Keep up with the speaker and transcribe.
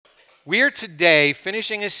we're today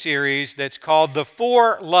finishing a series that's called The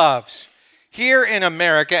Four Loves. Here in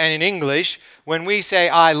America and in English, when we say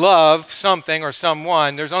I love something or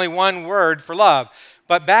someone, there's only one word for love.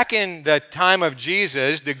 But back in the time of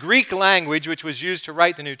Jesus, the Greek language, which was used to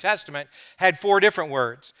write the New Testament, had four different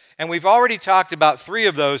words. And we've already talked about three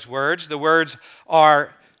of those words. The words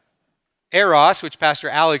are eros, which Pastor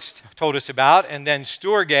Alex told us about, and then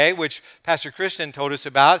storge, which Pastor Kristen told us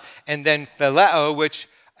about, and then phileo, which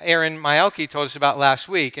Aaron Mielke told us about last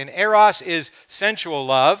week. And eros is sensual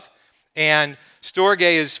love, and storge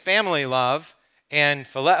is family love, and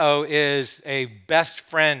phileo is a best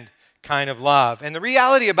friend kind of love. And the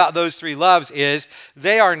reality about those three loves is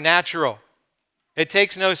they are natural. It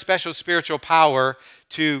takes no special spiritual power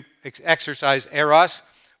to exercise eros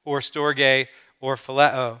or storge or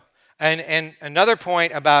phileo. And another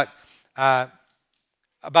point about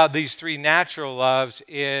these three natural loves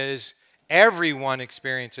is everyone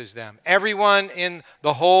experiences them. Everyone in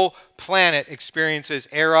the whole planet experiences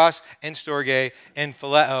eros and storge and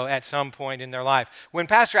phileo at some point in their life. When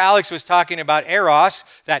Pastor Alex was talking about eros,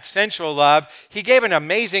 that sensual love, he gave an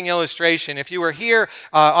amazing illustration. If you were here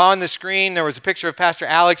on the screen, there was a picture of Pastor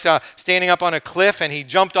Alex standing up on a cliff, and he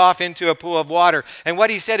jumped off into a pool of water. And what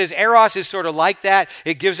he said is eros is sort of like that.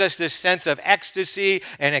 It gives us this sense of ecstasy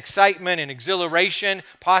and excitement and exhilaration,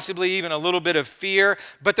 possibly even a little bit of fear.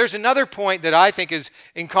 But there's another point that I think is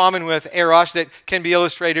in common with eros that can be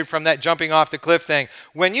illustrated from that jumping off the cliff thing.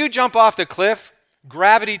 When you jump off the cliff,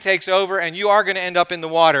 gravity takes over and you are going to end up in the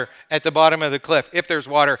water at the bottom of the cliff, if there's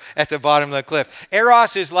water at the bottom of the cliff.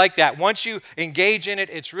 Eros is like that. Once you engage in it,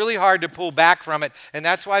 it's really hard to pull back from it. And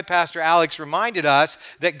that's why Pastor Alex reminded us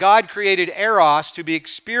that God created eros to be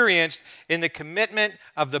experienced in the commitment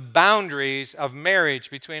of the boundaries of marriage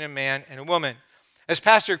between a man and a woman. As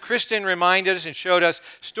Pastor Kristen reminded us and showed us,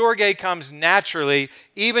 storge comes naturally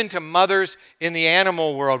even to mothers in the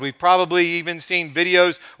animal world. We've probably even seen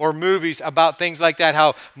videos or movies about things like that,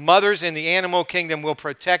 how mothers in the animal kingdom will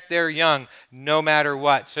protect their young no matter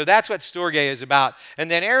what. So that's what storge is about. And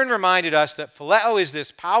then Aaron reminded us that phileo is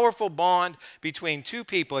this powerful bond between two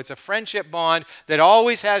people. It's a friendship bond that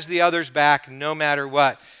always has the other's back no matter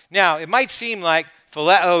what. Now, it might seem like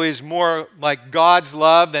phileo is more like God's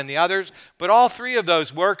love than the others, but all three of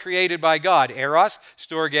those were created by God. Eros,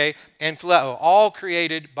 storge, and phileo, all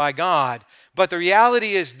created by God. But the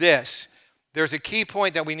reality is this. There's a key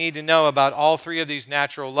point that we need to know about all three of these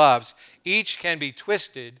natural loves. Each can be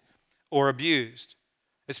twisted or abused.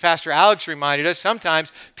 As Pastor Alex reminded us,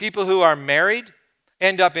 sometimes people who are married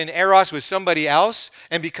end up in eros with somebody else,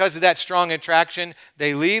 and because of that strong attraction,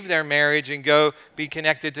 they leave their marriage and go be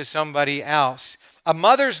connected to somebody else. A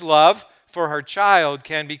mother's love for her child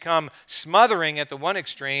can become smothering at the one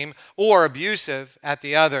extreme or abusive at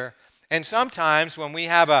the other. And sometimes when we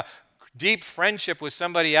have a deep friendship with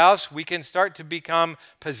somebody else, we can start to become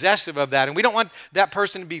possessive of that. And we don't want that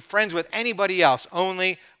person to be friends with anybody else,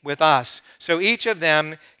 only with us. So each of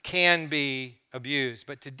them can be abused.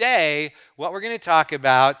 But today, what we're going to talk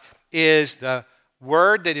about is the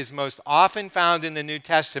word that is most often found in the New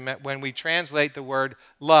Testament when we translate the word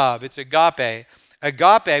love. It's agape.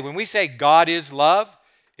 Agape, when we say God is love,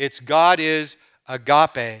 it's God is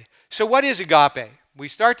agape. So what is agape? We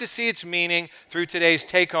start to see its meaning through today's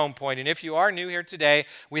take-home point. And if you are new here today,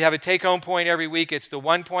 we have a take-home point every week. It's the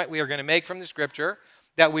one point we are going to make from the scripture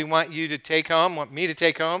that we want you to take home, want me to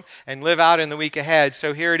take home, and live out in the week ahead.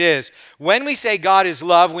 So here it is. When we say God is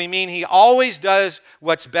love, we mean He always does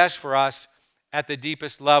what's best for us at the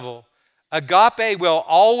deepest level. Agape will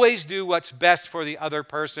always do what's best for the other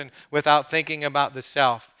person without thinking about the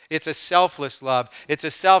self. It's a selfless love. It's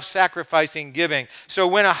a self-sacrificing giving. So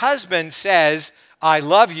when a husband says, I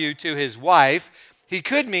love you to his wife, he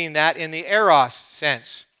could mean that in the eros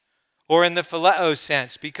sense or in the phileo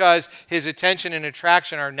sense because his attention and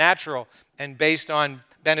attraction are natural and based on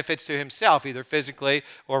benefits to himself, either physically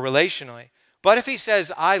or relationally. But if he says,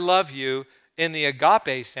 I love you, in the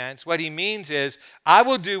agape sense, what he means is, I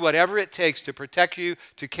will do whatever it takes to protect you,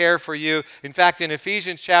 to care for you. In fact, in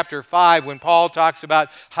Ephesians chapter 5, when Paul talks about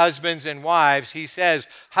husbands and wives, he says,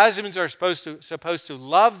 husbands are supposed to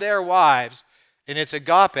love their wives, and it's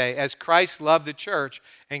agape, as Christ loved the church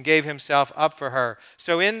and gave himself up for her.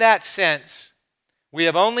 So in that sense, we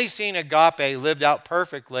have only seen agape lived out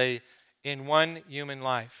perfectly in one human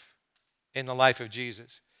life, in the life of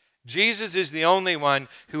Jesus. Jesus is the only one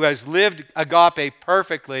who has lived agape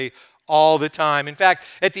perfectly all the time. In fact,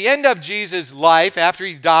 at the end of Jesus' life, after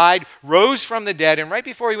he died, rose from the dead, and right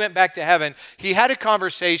before he went back to heaven, he had a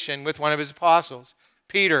conversation with one of his apostles,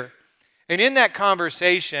 Peter. And in that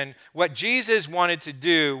conversation, what Jesus wanted to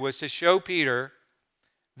do was to show Peter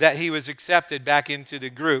that he was accepted back into the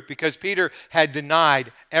group, because Peter had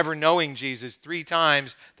denied ever knowing Jesus 3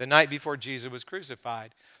 times the night before Jesus was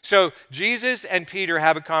crucified. So Jesus and Peter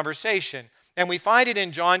have a conversation, and we find it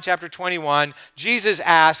in John chapter 21. Jesus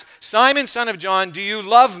asks, "Simon, son of John, do you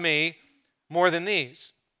love me more than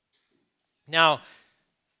these?" Now,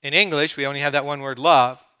 in English, we only have that one word,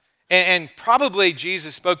 love. And probably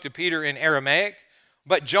Jesus spoke to Peter in Aramaic,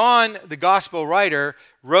 but John, the gospel writer,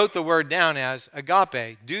 wrote the word down as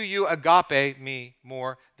agape. Do you agape me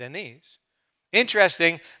more than these?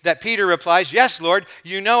 Interesting that Peter replies, "Yes, Lord,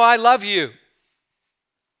 you know I love you."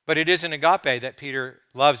 But it isn't agape that Peter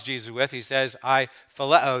loves Jesus with. He says, "I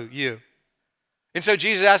phileo you." And so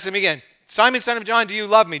Jesus asks him again, "Simon, son of John, do you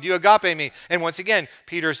love me? Do you agape me?" And once again,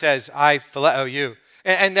 Peter says, "I phileo you."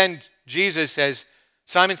 And then Jesus says,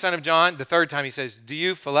 "Simon, son of John," the third time he says, "Do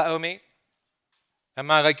you phileo me? Am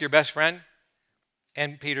I like your best friend?"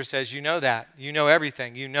 And Peter says, "You know that. You know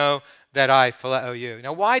everything. You know that I phileo you."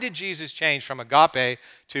 Now, why did Jesus change from agape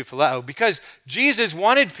to phileo? Because Jesus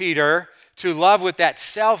wanted Peter to love with that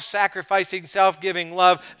self-sacrificing, self-giving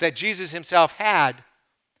love that Jesus himself had.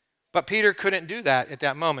 But Peter couldn't do that at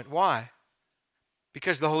that moment. Why?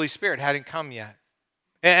 Because the Holy Spirit hadn't come yet.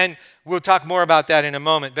 And we'll talk more about that in a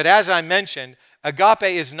moment. But as I mentioned, agape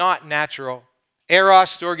is not natural.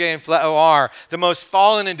 Eros, storge, and phileo are. The most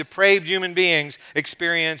fallen and depraved human beings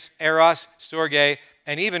experience eros, storge,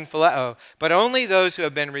 and even phileo. But only those who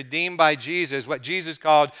have been redeemed by Jesus, what Jesus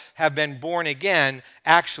called have been born again,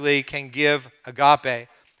 actually can give agape.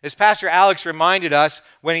 As Pastor Alex reminded us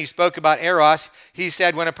when he spoke about eros, he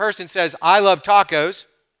said, when a person says, "I love tacos,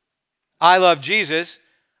 I love Jesus,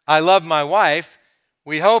 I love my wife,"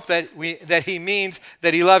 we hope that he means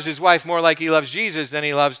that he loves his wife more like he loves Jesus than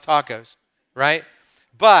he loves tacos. Right?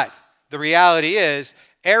 But the reality is,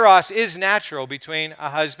 eros is natural between a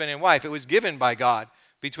husband and wife. It was given by God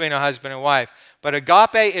between a husband and wife. But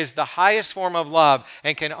agape is the highest form of love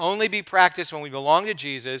and can only be practiced when we belong to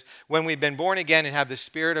Jesus, when we've been born again and have the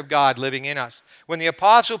Spirit of God living in us. When the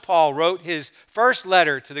Apostle Paul wrote his first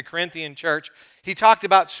letter to the Corinthian church, he talked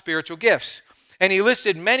about spiritual gifts. And he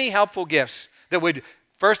listed many helpful gifts that would,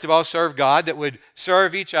 first of all, serve God, that would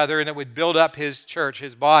serve each other, and that would build up his church,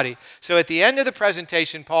 his body. So at the end of the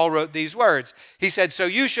presentation, Paul wrote these words. He said, "So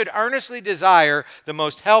you should earnestly desire the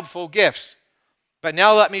most helpful gifts. But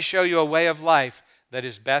now let me show you a way of life that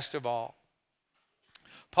is best of all."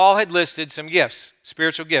 Paul had listed some gifts,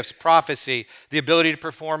 spiritual gifts, prophecy, the ability to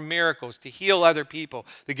perform miracles, to heal other people,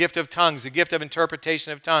 the gift of tongues, the gift of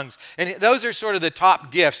interpretation of tongues. And those are sort of the top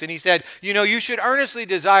gifts. And he said, you should earnestly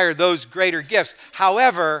desire those greater gifts.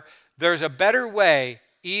 However, there's a better way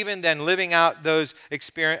even than living out those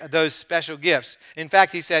special gifts. In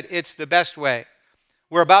fact, he said, it's the best way.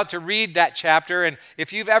 We're about to read that chapter, and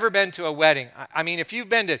if you've ever been to a wedding, if you've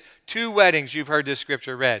been to 2 weddings, you've heard this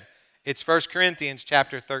scripture read. It's 1 Corinthians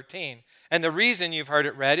chapter 13. And the reason you've heard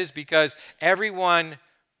it read is because everyone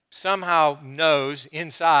somehow knows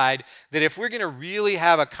inside that if we're going to really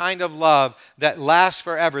have a kind of love that lasts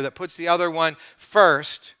forever, that puts the other one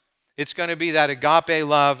first, it's going to be that agape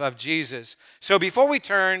love of Jesus. So before we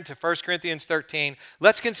turn to 1 Corinthians 13,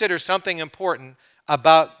 let's consider something important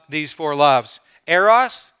about these 4 loves.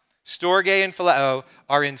 Eros, storge, and phileo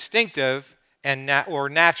are instinctive or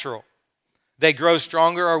natural. They grow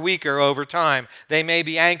stronger or weaker over time. They may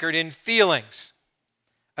be anchored in feelings.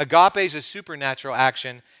 Agape is a supernatural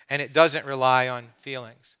action, and it doesn't rely on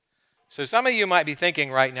feelings. So some of you might be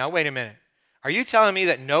thinking right now, wait a minute. Are you telling me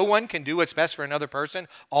that no one can do what's best for another person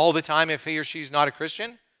all the time if he or she's not a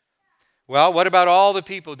Christian? Well, what about all the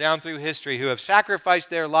people down through history who have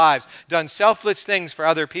sacrificed their lives, done selfless things for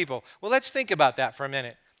other people? Well, let's think about that for a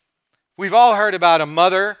minute. We've all heard about a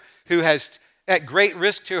mother who has, at great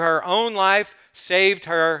risk to her own life, saved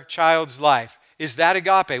her child's life. Is that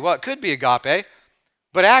agape? Well, it could be agape.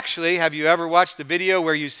 But actually, have you ever watched the video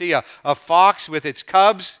where you see a fox with its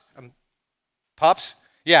cubs? Pups?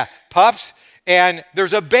 Yeah, pups. And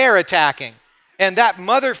there's a bear attacking. And that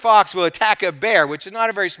mother fox will attack a bear, which is not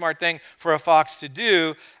a very smart thing for a fox to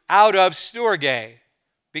do, out of storge,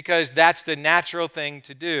 because that's the natural thing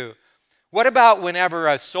to do. What about whenever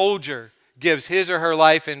a soldier gives his or her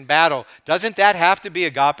life in battle? Doesn't that have to be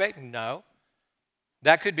agape? No.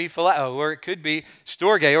 That could be phileo, or it could be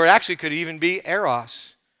storge, or it actually could even be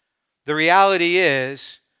eros. The reality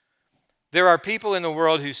is, there are people in the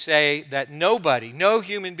world who say that nobody, no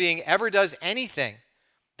human being ever does anything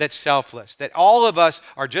that's selfless, that all of us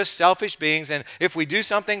are just selfish beings, and if we do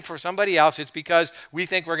something for somebody else, it's because we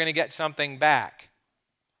think we're going to get something back.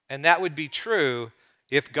 And that would be true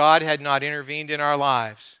if God had not intervened in our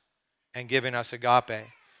lives and given us agape.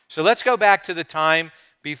 So let's go back to the time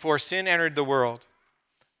before sin entered the world.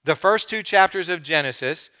 The first 2 chapters of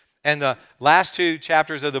Genesis and the last 2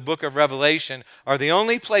 chapters of the book of Revelation are the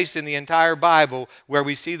only place in the entire Bible where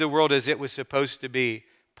we see the world as it was supposed to be,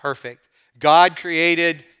 perfect. God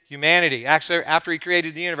created humanity. Actually, after he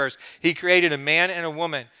created the universe, he created a man and a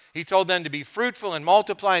woman. He told them to be fruitful and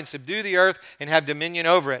multiply and subdue the earth and have dominion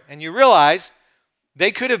over it. And you realize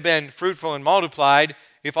they could have been fruitful and multiplied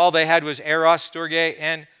if all they had was eros, storge,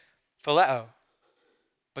 and phileo.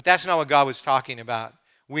 But that's not what God was talking about.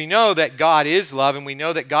 We know that God is love, and we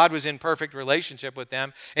know that God was in perfect relationship with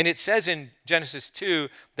them. And it says in Genesis 2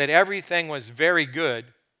 that everything was very good.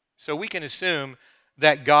 So we can assume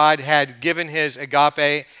that God had given his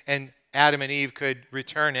agape and Adam and Eve could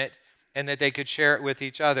return it and that they could share it with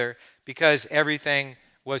each other because everything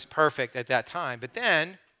was perfect at that time. But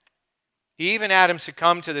then Eve and Adam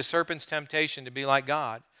succumbed to the serpent's temptation to be like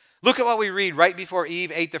God. Look at what we read right before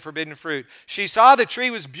Eve ate the forbidden fruit. She saw the tree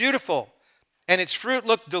was beautiful and its fruit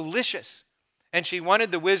looked delicious, and she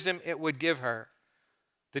wanted the wisdom it would give her.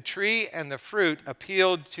 The tree and the fruit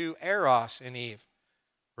appealed to Eros in Eve,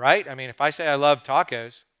 right? I mean, if I say I love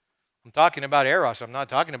tacos, I'm talking about Eros. I'm not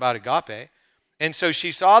talking about agape. And so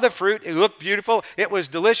she saw the fruit. It looked beautiful. It was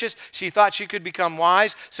delicious. She thought she could become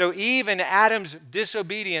wise. So Eve and Adam's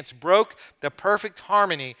disobedience broke the perfect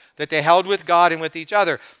harmony that they held with God and with each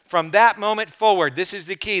other. From that moment forward, this is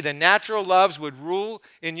the key, the natural loves would rule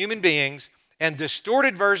in human beings and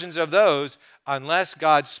distorted versions of those unless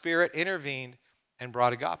God's Spirit intervened and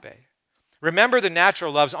brought agape. Remember, the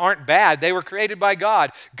natural loves aren't bad. They were created by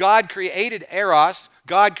God. God created eros.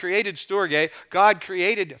 God created storge. God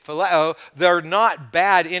created phileo. They're not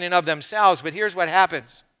bad in and of themselves, but here's what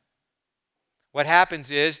happens. What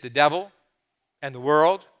happens is the devil and the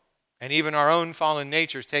world and even our own fallen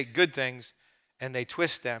natures take good things and they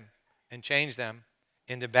twist them and change them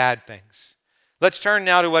into bad things. Let's turn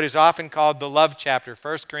now to what is often called the love chapter,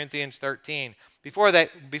 1 Corinthians 13. Before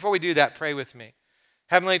we do that, pray with me.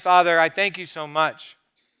 Heavenly Father, I thank you so much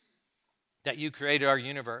that you created our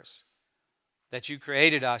universe, that you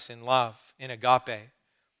created us in love, in agape.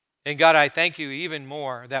 And God, I thank you even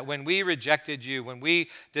more that when we rejected you, when we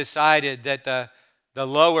decided that the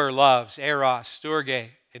lower loves, eros, storge,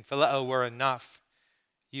 and phileo were enough,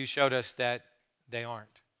 you showed us that they aren't.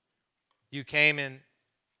 You came in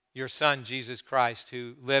your Son, Jesus Christ,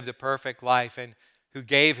 who lived a perfect life and who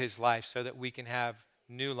gave his life so that we can have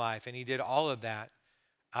new life. And he did all of that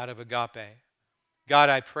out of agape. God,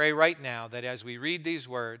 I pray right now that as we read these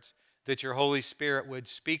words, that your Holy Spirit would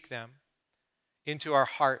speak them into our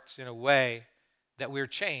hearts in a way that we're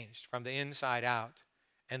changed from the inside out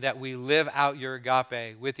and that we live out your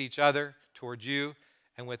agape with each other, toward you,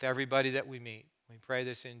 and with everybody that we meet. We pray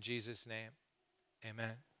this in Jesus' name.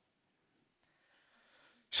 Amen.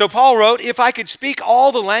 So Paul wrote, if I could speak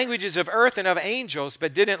all the languages of earth and of angels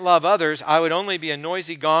but didn't love others, I would only be a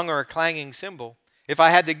noisy gong or a clanging cymbal. If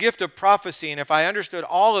I had the gift of prophecy and if I understood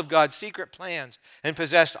all of God's secret plans and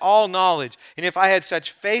possessed all knowledge, and if I had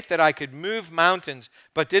such faith that I could move mountains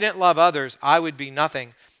but didn't love others, I would be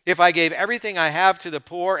nothing. If I gave everything I have to the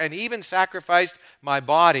poor and even sacrificed my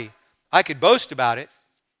body, I could boast about it,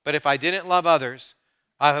 but if I didn't love others,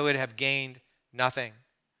 I would have gained nothing.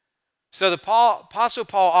 So the Apostle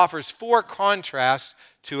Paul offers 4 contrasts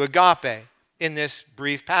to agape in this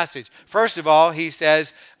brief passage. First of all, he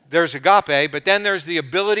says there's agape, but then there's the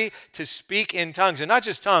ability to speak in tongues. And not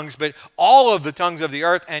just tongues, but all of the tongues of the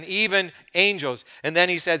earth and even angels. And then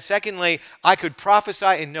he said, secondly, I could prophesy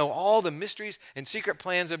and know all the mysteries and secret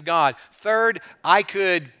plans of God. Third, I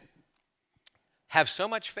could have so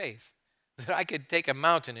much faith that I could take a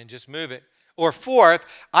mountain and just move it. Or fourth,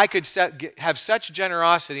 I could have such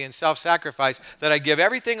generosity and self-sacrifice that I give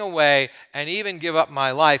everything away and even give up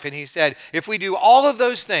my life. And he said, if we do all of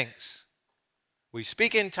those things, we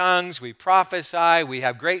speak in tongues, we prophesy, we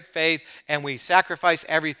have great faith, and we sacrifice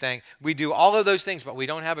everything. We do all of those things, but we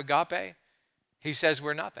don't have agape. He says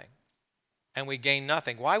we're nothing, and we gain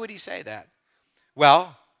nothing. Why would he say that?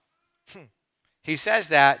 Well, he says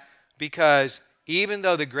that because even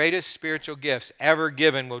though the greatest spiritual gifts ever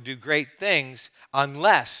given will do great things,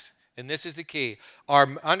 unless, and this is the key, our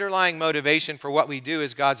underlying motivation for what we do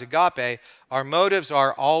is God's agape, our motives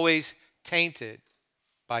are always tainted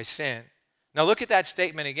by sin. Now look at that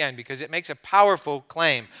statement again, because it makes a powerful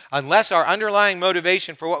claim. Unless our underlying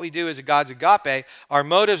motivation for what we do is God's agape, our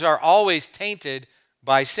motives are always tainted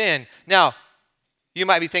by sin. Now, you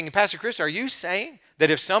might be thinking, Pastor Chris, are you saying that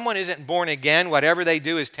if someone isn't born again, whatever they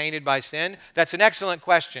do is tainted by sin? That's an excellent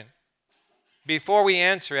question. Before we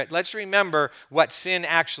answer it, let's remember what sin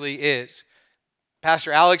actually is.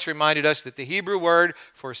 Pastor Alex reminded us that the Hebrew word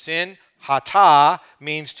for sin, Hata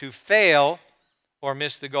means to fail or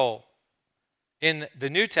miss the goal. In the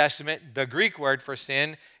New Testament, the Greek word for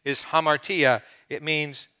sin is hamartia. It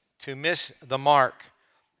means to miss the mark.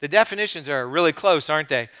 The definitions are really close, aren't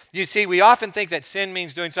they? You see, we often think that sin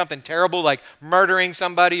means doing something terrible like murdering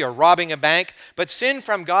somebody or robbing a bank, but sin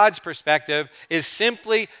from God's perspective is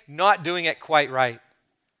simply not doing it quite right.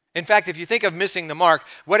 In fact, if you think of missing the mark,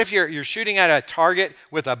 what if you're shooting at a target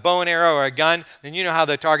with a bow and arrow or a gun, then you know how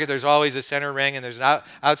the target, there's always a center ring and there's an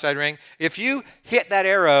outside ring. If you hit that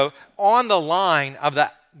arrow on the line of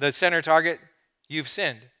the center target, you've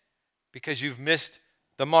sinned because you've missed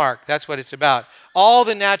the mark. That's what it's about. All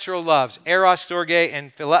the natural loves, eros, storge,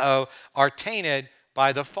 and phileo, are tainted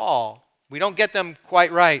by the fall. We don't get them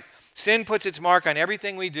quite right. Sin puts its mark on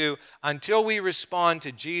everything we do until we respond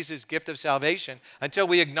to Jesus' gift of salvation, until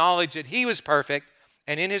we acknowledge that he was perfect,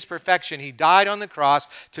 and in his perfection, he died on the cross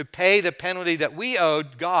to pay the penalty that we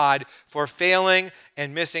owed God for failing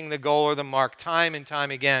and missing the goal or the mark time and time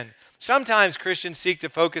again. Sometimes Christians seek to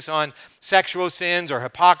focus on sexual sins or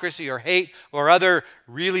hypocrisy or hate or other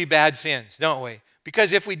really bad sins, don't we?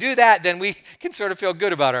 Because if we do that, then we can sort of feel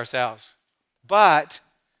good about ourselves. But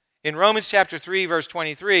in Romans chapter 3, verse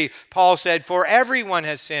 23, Paul said, "For everyone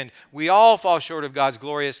has sinned. We all fall short of God's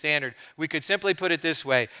glorious standard." We could simply put it this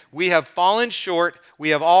way: we have fallen short. We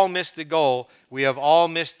have all missed the goal. We have all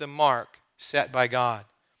missed the mark set by God.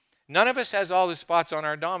 None of us has all the spots on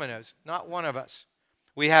our dominoes. Not one of us.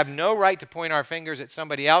 We have no right to point our fingers at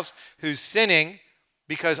somebody else who's sinning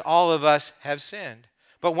because all of us have sinned.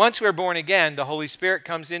 But once we're born again, the Holy Spirit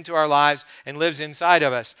comes into our lives and lives inside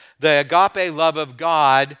of us. The agape love of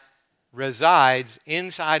God resides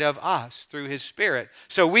inside of us through his Spirit.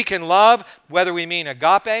 So we can love, whether we mean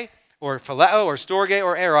agape or phileo or storge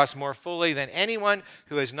or eros, more fully than anyone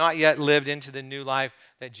who has not yet lived into the new life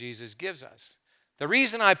that Jesus gives us. The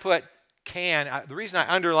reason I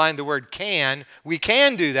underline the word can, we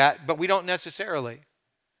can do that, but we don't necessarily.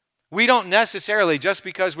 We don't necessarily, just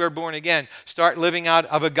because we're born again, start living out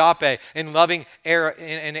of agape and loving in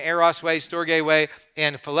an eros way, storge way,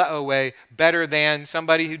 and phileo way better than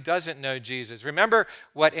somebody who doesn't know Jesus. Remember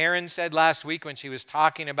what Erin said last week when she was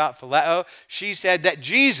talking about phileo? She said that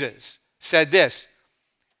Jesus said this: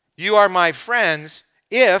 "You are my friends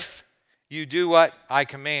if you do what I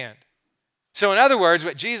command." So in other words,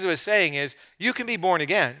 what Jesus was saying is, you can be born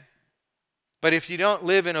again, but if you don't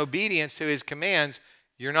live in obedience to his commands,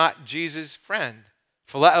 you're not Jesus' friend.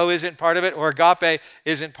 Phileo isn't part of it, or agape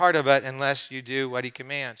isn't part of it unless you do what he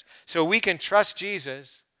commands. So we can trust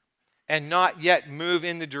Jesus and not yet move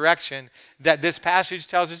in the direction that this passage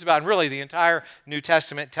tells us about, and really the entire New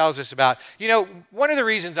Testament tells us about. You know, one of the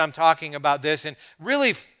reasons I'm talking about this and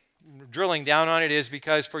really drilling down on it is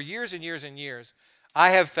because for years and years and years,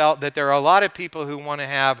 I have felt that there are a lot of people who want to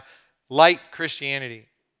have light Christianity.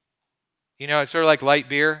 You know, it's sort of like light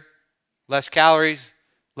beer, less calories,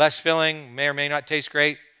 less filling, may or may not taste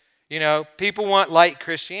great. You know, people want light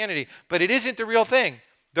Christianity, but it isn't the real thing.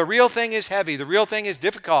 The real thing is heavy. The real thing is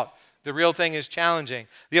difficult. The real thing is challenging.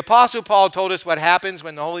 The Apostle Paul told us what happens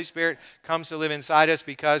when the Holy Spirit comes to live inside us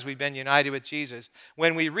because we've been united with Jesus.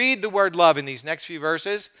 When we read the word love in these next few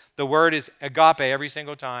verses, the word is agape every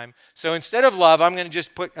single time. So instead of love, I'm going to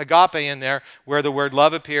just put agape in there where the word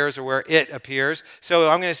love appears or where it appears. So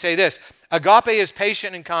I'm going to say this: agape is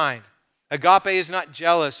patient and kind. Agape is not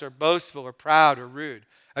jealous or boastful or proud or rude.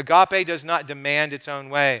 Agape does not demand its own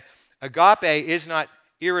way. Agape is not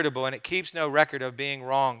irritable, and it keeps no record of being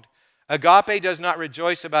wronged. Agape does not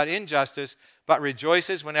rejoice about injustice, but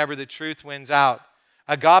rejoices whenever the truth wins out.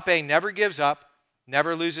 Agape never gives up,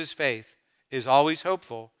 never loses faith, is always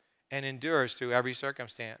hopeful, and endures through every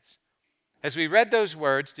circumstance. As we read those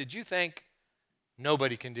words, did you think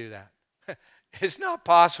nobody can do that? It's not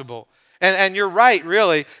possible. And you're right,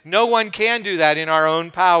 really. No one can do that in our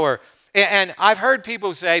own power. And I've heard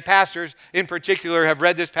people say, pastors in particular, have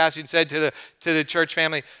read this passage and said to the church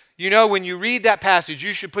family, you know, when you read that passage,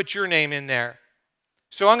 you should put your name in there.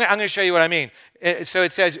 So I'm going to show you what I mean. So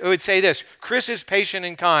it would say this: Chris is patient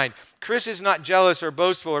and kind. Chris is not jealous or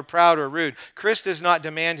boastful or proud or rude. Chris does not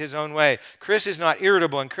demand his own way. Chris is not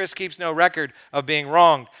irritable, and Chris keeps no record of being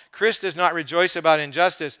wronged. Chris does not rejoice about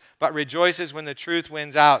injustice, but rejoices when the truth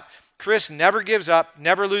wins out. Chris never gives up,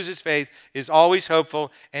 never loses faith, is always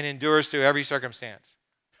hopeful, and endures through every circumstance.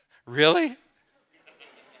 Really?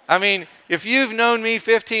 I mean, if you've known me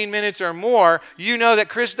 15 minutes or more, you know that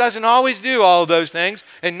Chris doesn't always do all of those things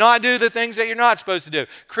and not do the things that you're not supposed to do.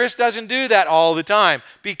 Chris doesn't do that all the time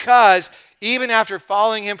because even after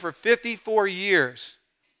following him for 54 years,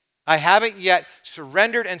 I haven't yet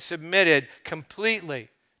surrendered and submitted completely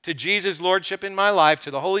to Jesus' lordship in my life,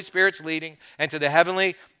 to the Holy Spirit's leading, and to the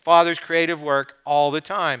Heavenly Father's creative work all the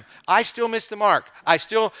time. I still miss the mark. I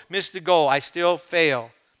still miss the goal. I still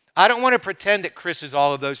fail. I don't want to pretend that Chris is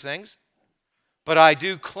all of those things, but I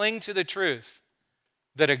do cling to the truth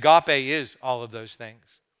that agape is all of those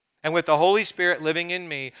things. And with the Holy Spirit living in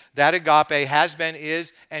me, that agape has been,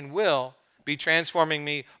 is, and will be transforming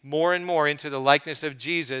me more and more into the likeness of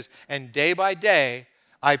Jesus. And day by day,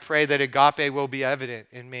 I pray that agape will be evident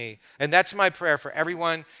in me. And that's my prayer for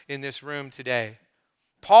everyone in this room today.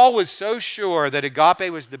 Paul was so sure that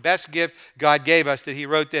agape was the best gift God gave us that he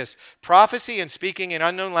wrote this: prophecy and speaking in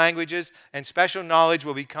unknown languages and special knowledge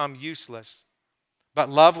will become useless, but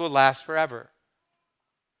love will last forever.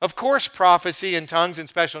 Of course, prophecy and tongues and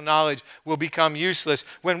special knowledge will become useless.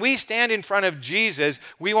 When we stand in front of Jesus,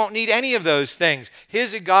 we won't need any of those things.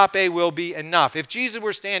 His agape will be enough. If Jesus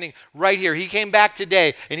were standing right here, he came back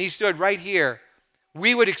today and he stood right here,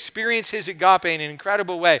 we would experience his agape in an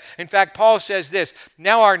incredible way. In fact, Paul says this: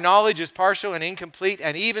 now our knowledge is partial and incomplete,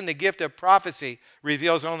 and even the gift of prophecy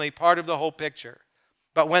reveals only part of the whole picture.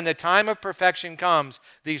 But when the time of perfection comes,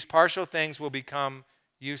 these partial things will become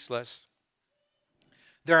useless.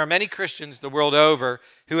 There are many Christians the world over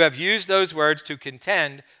who have used those words to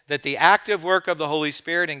contend that the active work of the Holy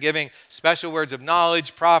Spirit in giving special words of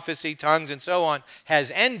knowledge, prophecy, tongues, and so on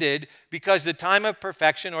has ended because the time of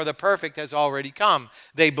perfection or the perfect has already come.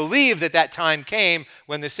 They believe that that time came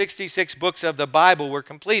when the 66 books of the Bible were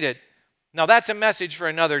completed. Now that's a message for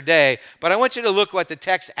another day, but I want you to look what the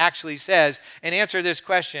text actually says and answer this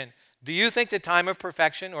question: do you think the time of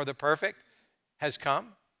perfection or the perfect has come?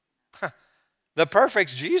 The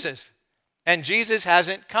perfect's Jesus, and Jesus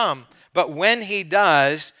hasn't come. But when he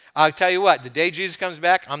does, I'll tell you what, the day Jesus comes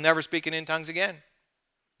back, I'm never speaking in tongues again.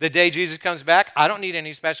 The day Jesus comes back, I don't need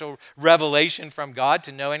any special revelation from God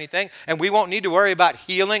to know anything, and we won't need to worry about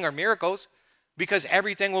healing or miracles because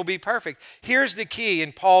everything will be perfect. Here's the key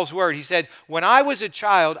in Paul's word. He said, when I was a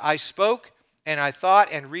child, I spoke and I thought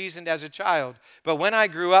and reasoned as a child. But when I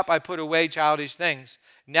grew up, I put away childish things.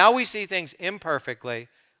 Now we see things imperfectly,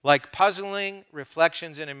 like puzzling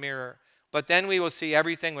reflections in a mirror. But then we will see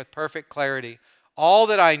everything with perfect clarity. All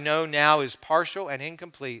that I know now is partial and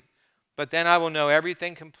incomplete, but then I will know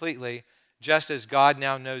everything completely, just as God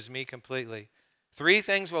now knows me completely. 3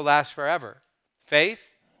 things will last forever: faith,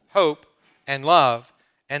 hope, and love,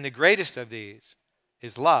 and the greatest of these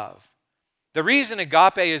is love. The reason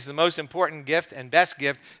agape is the most important gift and best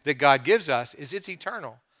gift that God gives us is it's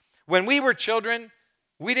eternal. When we were children,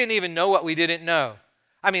 we didn't even know what we didn't know.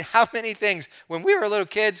 I mean, how many things, when we were little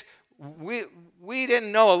kids, we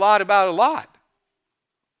didn't know a lot about a lot.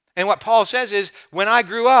 And what Paul says is, when I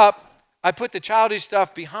grew up, I put the childish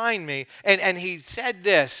stuff behind me. And he said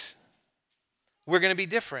this: we're going to be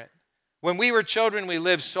different. When we were children, we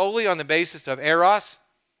lived solely on the basis of eros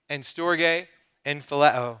and storge and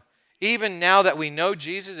phileo. Even now that we know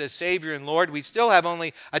Jesus as Savior and Lord, we still have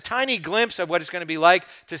only a tiny glimpse of what it's going to be like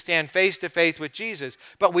to stand face to face with Jesus.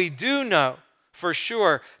 But we do know for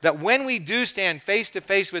sure that when we do stand face to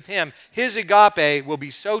face with him, his agape will be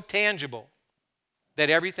so tangible that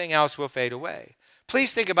everything else will fade away.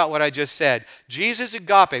 Please think about what I just said. Jesus'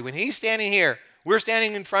 agape, when he's standing here, we're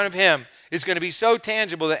standing in front of him, is going to be so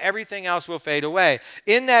tangible that everything else will fade away.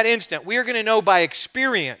 In that instant, we are going to know by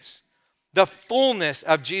experience the fullness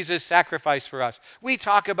of Jesus' sacrifice for us. We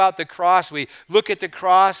talk about the cross, we look at the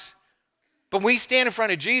cross, but when we stand in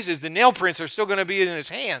front of Jesus, the nail prints are still going to be in his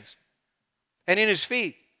hands and in his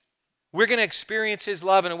feet. We're going to experience his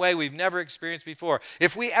love in a way we've never experienced before.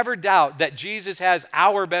 If we ever doubt that Jesus has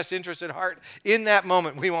our best interest at heart, in that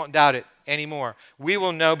moment, we won't doubt it anymore. We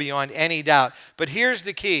will know beyond any doubt. But here's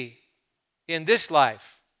the key. In this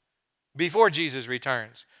life, before Jesus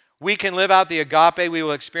returns, we can live out the agape we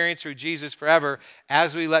will experience through Jesus forever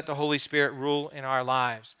as we let the Holy Spirit rule in our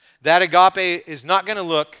lives. That agape is not going to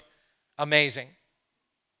look amazing.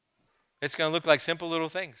 It's going to look like simple little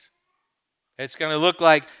things. It's going to look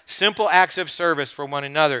like simple acts of service for one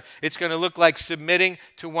another. It's going to look like submitting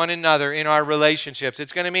to one another in our relationships.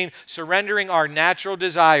 It's going to mean surrendering our natural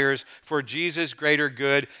desires for Jesus' greater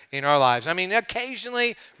good in our lives. I mean,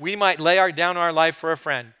 occasionally we might lay down our life for a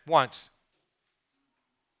friend once.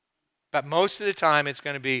 But most of the time it's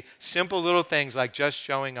going to be simple little things like just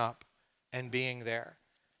showing up and being there.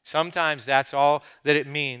 Sometimes that's all that it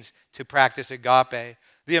means to practice agape.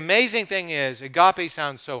 The amazing thing is, agape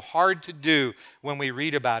sounds so hard to do when we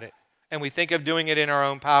read about it and we think of doing it in our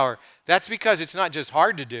own power. That's because it's not just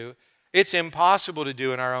hard to do, it's impossible to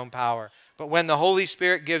do in our own power. But when the Holy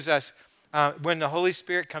Spirit gives us, when the Holy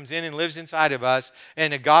Spirit comes in and lives inside of us,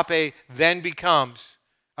 and agape then becomes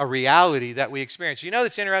a reality that we experience. You know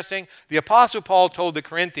that's interesting? The Apostle Paul told the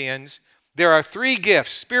Corinthians there are 3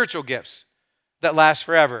 gifts, spiritual gifts, that last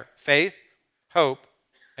forever: faith, hope,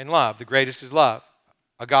 and love. The greatest is love,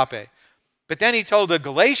 agape. But then he told the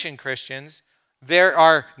Galatian Christians there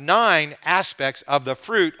are 9 aspects of the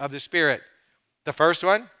fruit of the Spirit. The first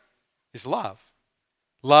one is love.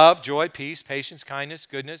 Love, joy, peace, patience, kindness,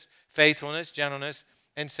 goodness, faithfulness, gentleness,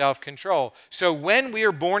 and self-control. So when we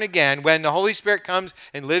are born again, when the Holy Spirit comes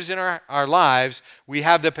and lives in our lives, we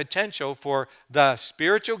have the potential for the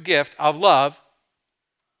spiritual gift of love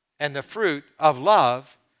and the fruit of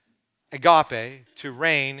love, agape, to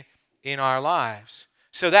reign in our lives.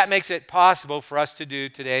 So that makes it possible for us to do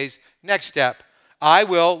today's next step. I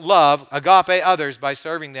will love, agape, others by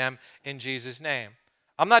serving them in Jesus' name.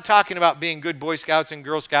 I'm not talking about being good Boy Scouts and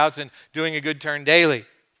Girl Scouts and doing a good turn daily.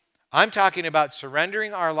 I'm talking about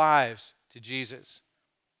surrendering our lives to Jesus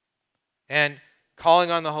and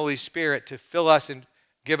calling on the Holy Spirit to fill us and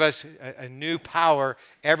give us a new power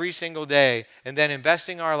every single day, and then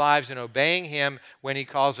investing our lives in obeying Him when He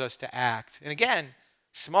calls us to act. And again,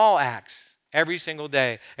 small acts every single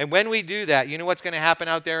day. And when we do that, you know what's going to happen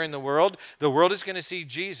out there in the world? The world is going to see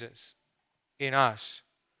Jesus in us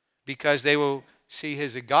because they will see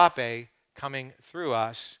His agape coming through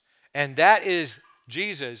us. And that is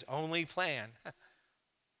Jesus' only plan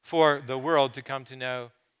for the world to come to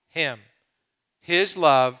know Him. His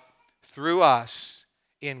love through us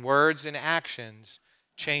in words and actions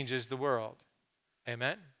changes the world.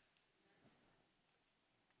 Amen?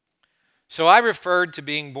 So I referred to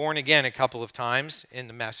being born again a couple of times in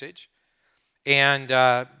the message.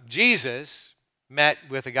 And Jesus met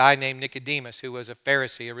with a guy named Nicodemus, who was a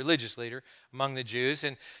Pharisee, a religious leader among the Jews.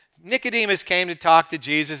 And Nicodemus came to talk to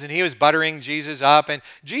Jesus, and he was buttering Jesus up. And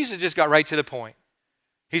Jesus just got right to the point.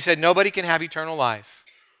 He said, nobody can have eternal life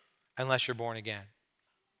unless you're born again.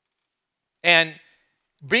 And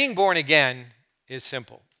being born again is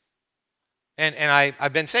simple. And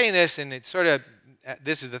I've been saying this, and it's sort of,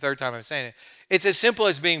 this is the 3rd time I'm saying it. It's as simple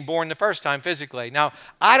as being born the first time physically. Now,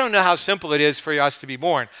 I don't know how simple it is for us to be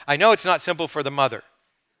born. I know it's not simple for the mother.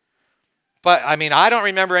 But, I mean, I don't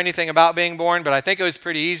remember anything about being born, but I think it was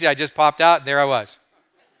pretty easy. I just popped out, and there I was.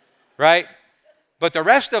 Right? But the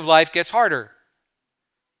rest of life gets harder.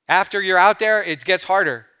 After you're out there, it gets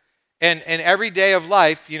harder. And every day of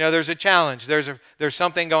life, you know, there's a challenge. There's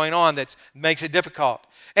something going on that makes it difficult.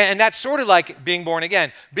 And that's sort of like being born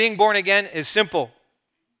again. Being born again is simple.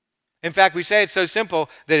 In fact, we say it's so simple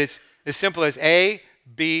that it's as simple as A,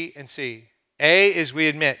 B, and C. A is we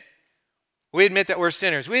admit. We admit that we're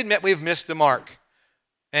sinners. We admit we've missed the mark.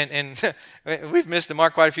 And we've missed the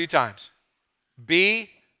mark quite a few times. B,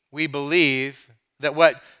 we believe that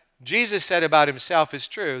what Jesus said about Himself is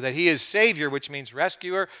true, that He is Savior, which means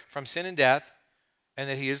rescuer from sin and death, and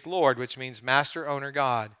that He is Lord, which means master, owner,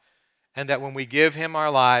 God, and that when we give Him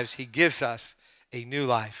our lives, He gives us a new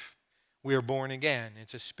life. We are born again.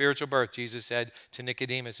 It's a spiritual birth, Jesus said to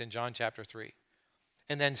Nicodemus in John chapter 3.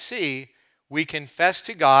 And then C, we confess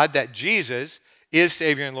to God that Jesus is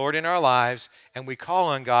Savior and Lord in our lives, and we call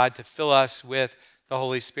on God to fill us with the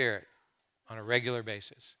Holy Spirit on a regular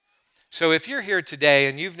basis. So if you're here today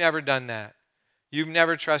and you've never done that, you've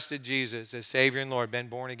never trusted Jesus as Savior and Lord, been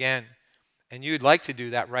born again, and you'd like to do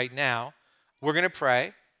that right now, we're going to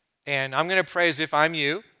pray. And I'm going to pray as if I'm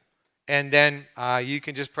you, and then you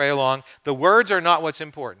can just pray along. The words are not what's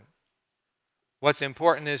important. What's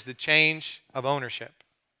important is the change of ownership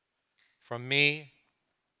from me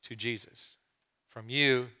to Jesus, from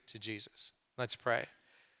you to Jesus. Let's pray.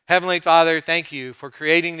 Heavenly Father, thank you for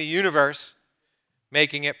creating the universe,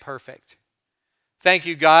 making it perfect. Thank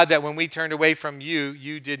you, God, that when we turned away from you,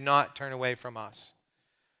 you did not turn away from us.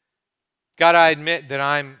 God, I admit that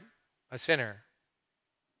I'm a sinner.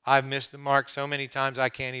 I've missed the mark so many times I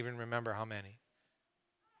can't even remember how many.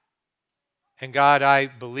 And God, I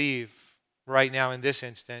believe right now in this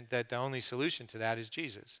instant that the only solution to that is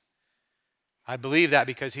Jesus. I believe that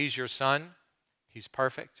because He's your Son. He's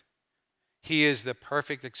perfect. He is the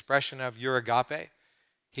perfect expression of your agape.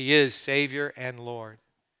 He is Savior and Lord.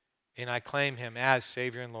 And I claim Him as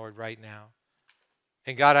Savior and Lord right now.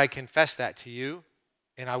 And God, I confess that to you,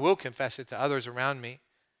 and I will confess it to others around me.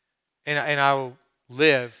 And I will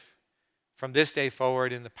live from this day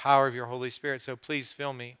forward in the power of your Holy Spirit. So please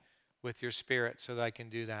fill me with your Spirit so that I can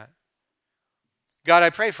do that. God,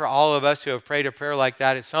 I pray for all of us who have prayed a prayer like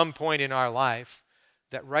that at some point in our life,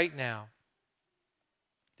 that right now,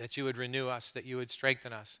 that you would renew us, that you would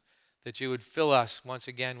strengthen us, that you would fill us once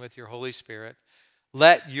again with your Holy Spirit.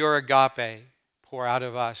 Let your agape pour out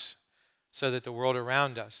of us so that the world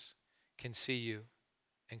around us can see you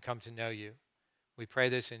and come to know you. We pray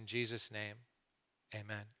this in Jesus' name.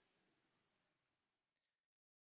 Amen.